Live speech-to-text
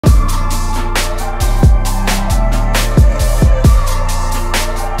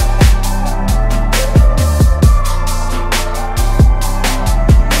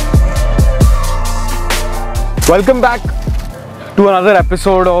Welcome back to another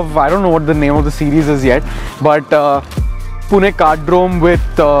episode of, I don't know what the name of the series is yet, but Pune Kartdrome with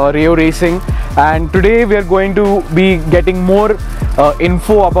Rayo Racing. And today we are going to be getting more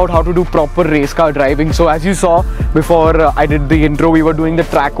info about how to do proper race car driving. So as you saw before I did the intro, we were doing the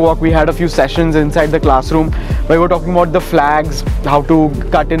track walk. We had a few sessions inside the classroom where we were talking about the flags, how to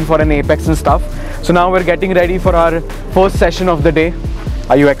cut in for an apex and stuff. So now we're getting ready for our first session of the day.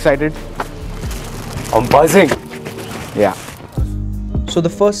 Are you excited? I'm buzzing. Yeah. So the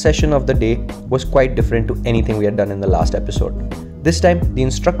first session of the day was quite different to anything we had done in the last episode. This time, the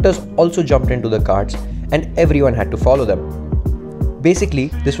instructors also jumped into the carts and everyone had to follow them. Basically,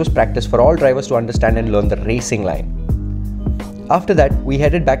 this was practice for all drivers to understand and learn the racing line. After that, we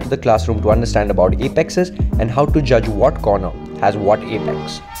headed back to the classroom to understand about apexes and how to judge what corner has what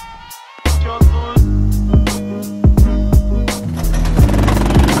apex.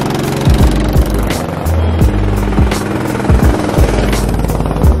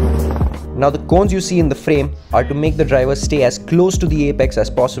 Now the cones you see in the frame are to make the driver stay as close to the apex as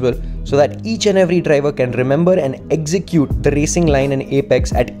possible so that each and every driver can remember and execute the racing line and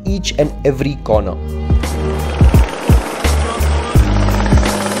apex at each and every corner.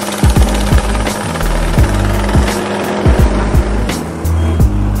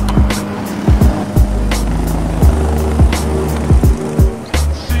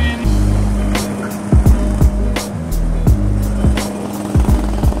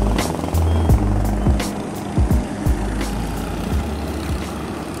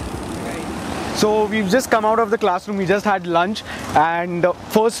 So we've just come out of the classroom, we just had lunch, and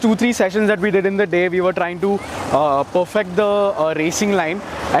first 2-3 sessions that we did in the day, we were trying to perfect the racing line,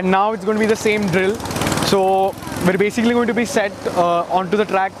 and now it's going to be the same drill. So we're basically going to be set onto the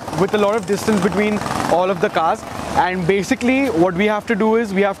track with a lot of distance between all of the cars, and basically what we have to do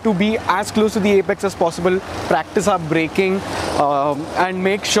is we have to be as close to the apex as possible, practice our braking, and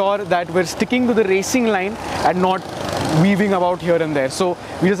make sure that we're sticking to the racing line and not weaving about here and there. So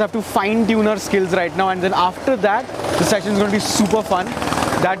we just have to fine tune our skills right now, and then after that the session is going to be super fun.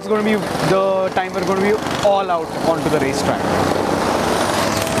 That's going to be the time we're going to be all out onto the racetrack.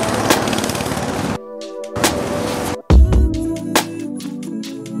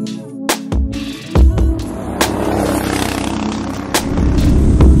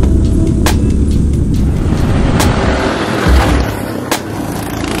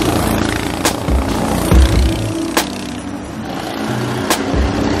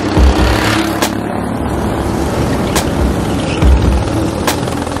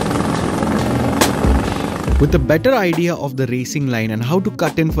 With a better idea of the racing line and how to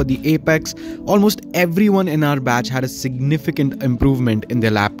cut in for the apex, almost everyone in our batch had a significant improvement in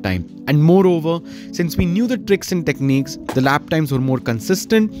their lap time. And moreover, since we knew the tricks and techniques, the lap times were more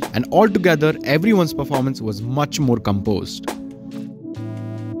consistent, and altogether everyone's performance was much more composed.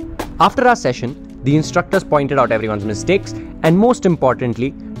 After our session, the instructors pointed out everyone's mistakes and most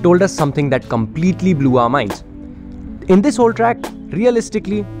importantly, told us something that completely blew our minds. In this whole track,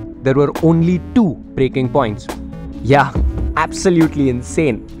 realistically, there were only 2 braking points. Yeah, absolutely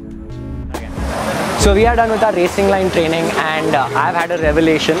insane. So we are done with our racing line training, and I've had a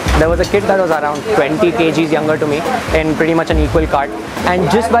revelation. There was a kid that was around 20 kgs younger to me in pretty much an equal kart, and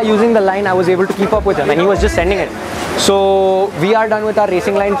just by using the line I was able to keep up with him, and he was just sending it. So we are done with our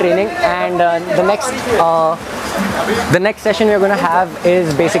racing line training, and the next session we're going to have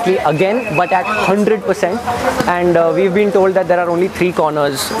is basically again but at 100%, and we've been told that there are only 3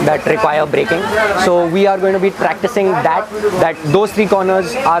 corners that require braking. So we are going to be practicing that those 3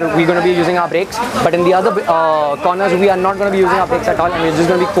 corners are we're going to be using our brakes, but in the other corners we are not going to be using our brakes at all, and we're just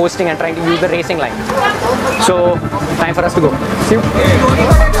going to be coasting and trying to use the racing line. So time for us to go. See you.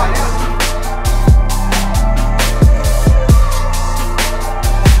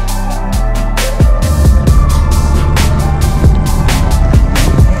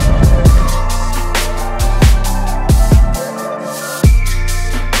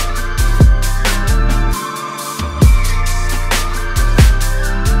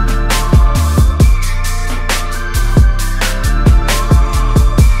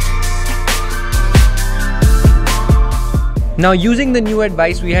 Now, using the new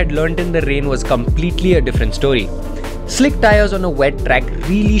advice we had learnt in the rain was completely a different story. Slick tires on a wet track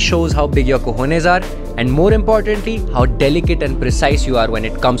really shows how big your cojones are, and more importantly, how delicate and precise you are when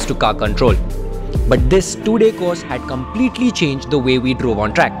it comes to car control. But this 2-day course had completely changed the way we drove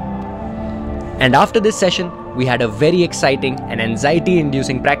on track. And after this session, we had a very exciting and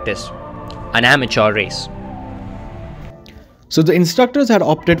anxiety-inducing practice, an amateur race. So the instructors had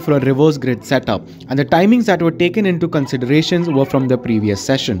opted for a reverse grid setup, and the timings that were taken into considerations were from the previous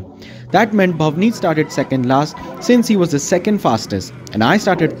session. That meant Bhavneet started second last since he was the second fastest, and I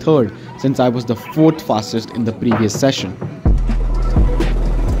started third since I was the fourth fastest in the previous session.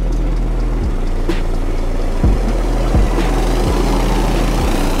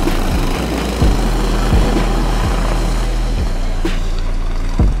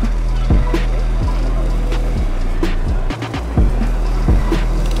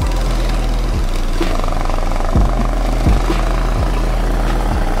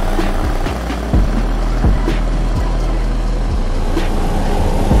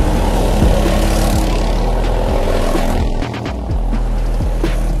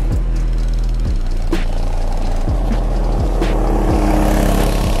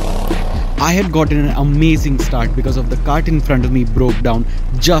 I had gotten an amazing start because of the cart in front of me broke down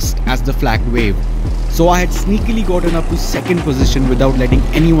just as the flag waved. So I had sneakily gotten up to second position without letting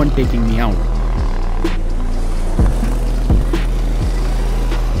anyone taking me out.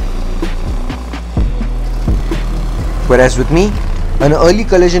 Whereas with me, an early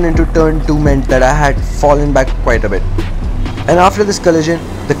collision into turn 2 meant that I had fallen back quite a bit. And after this collision,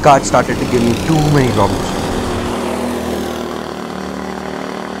 the kart started to give me too many problems.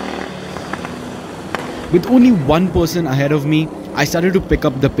 With only one person ahead of me, I started to pick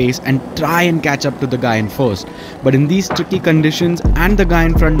up the pace and try and catch up to the guy in first. But in these tricky conditions and the guy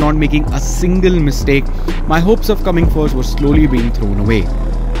in front not making a single mistake, my hopes of coming first were slowly being thrown away.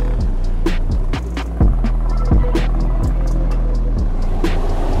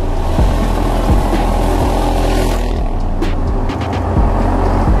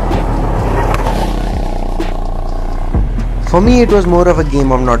 For me, it was more of a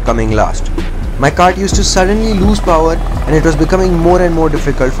game of not coming last. My kart used to suddenly lose power and it was becoming more and more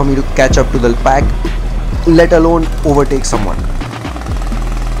difficult for me to catch up to the pack, let alone overtake someone.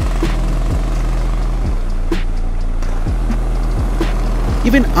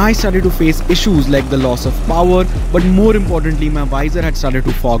 Even I started to face issues like the loss of power, but more importantly my visor had started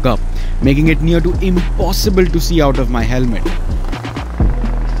to fog up, making it near to impossible to see out of my helmet.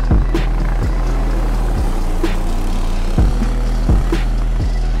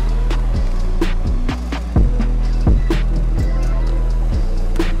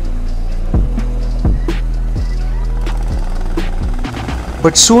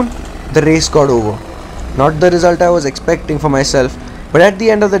 But soon, the race got over. Not the result I was expecting for myself, but at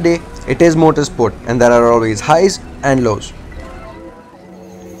the end of the day, it is motorsport and there are always highs and lows.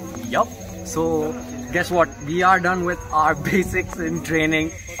 Yup. So, guess what? We are done with our basics in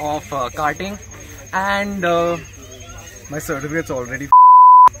training of karting, and My certificate's already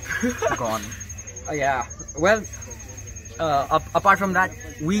gone. yeah. Well, apart from that,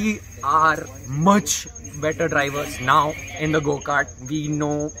 we are much better drivers now in the go-kart. We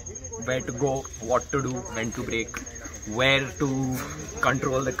know where to go, what to do, when to brake, where to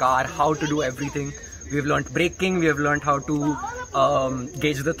control the car, how to do everything. We've learned braking, we have learned how to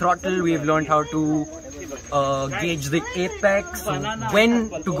gauge the throttle, we've learned how to gauge the apex, when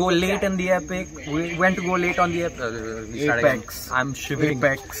to go late in the when to go late on the Apex. I'm shivering.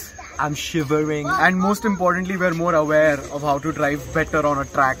 Apex. I'm shivering. And most importantly, we're more aware of how to drive better on a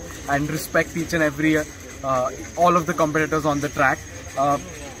track and respect each and every all of the competitors on the track.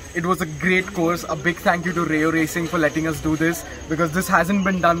 It was a great course. A big thank you to Rayo Racing for letting us do this, because this hasn't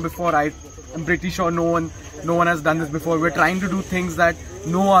been done before. I'm pretty sure no one has done this before. We're trying to do things that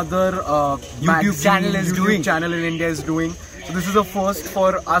no other YouTube channel in India is doing. So this is a first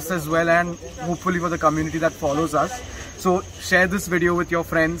for us as well, and hopefully for the community that follows us. So share this video with your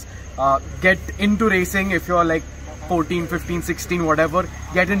friends. Get into racing if you're like 14, 15, 16, whatever.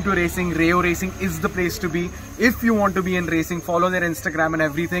 Get into racing. Rayo Racing is the place to be. If you want to be in racing, follow their Instagram and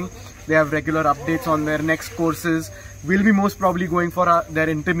everything. They have regular updates on their next courses. We'll be most probably going for their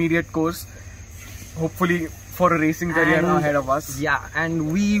intermediate course, hopefully for a racing career ahead of us. Yeah,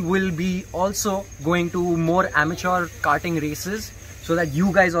 and we will be also going to more amateur karting races so that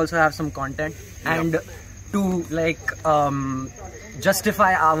you guys also have some content. And to like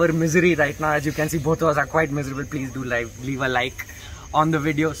justify our misery right now, as you can see both of us are quite miserable, please do leave a like on the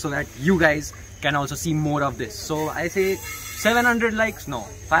video so that you guys can also see more of this. So I say 700 likes, no,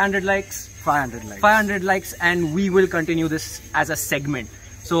 500 likes, 500 likes, and we will continue this as a segment.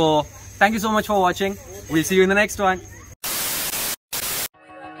 So thank you so much for watching. We'll see you in the next one.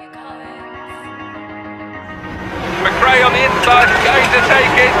 McRae on the inside, going to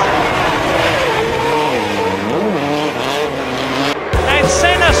take it. And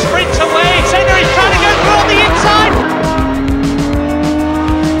Senna sprints away. Senna is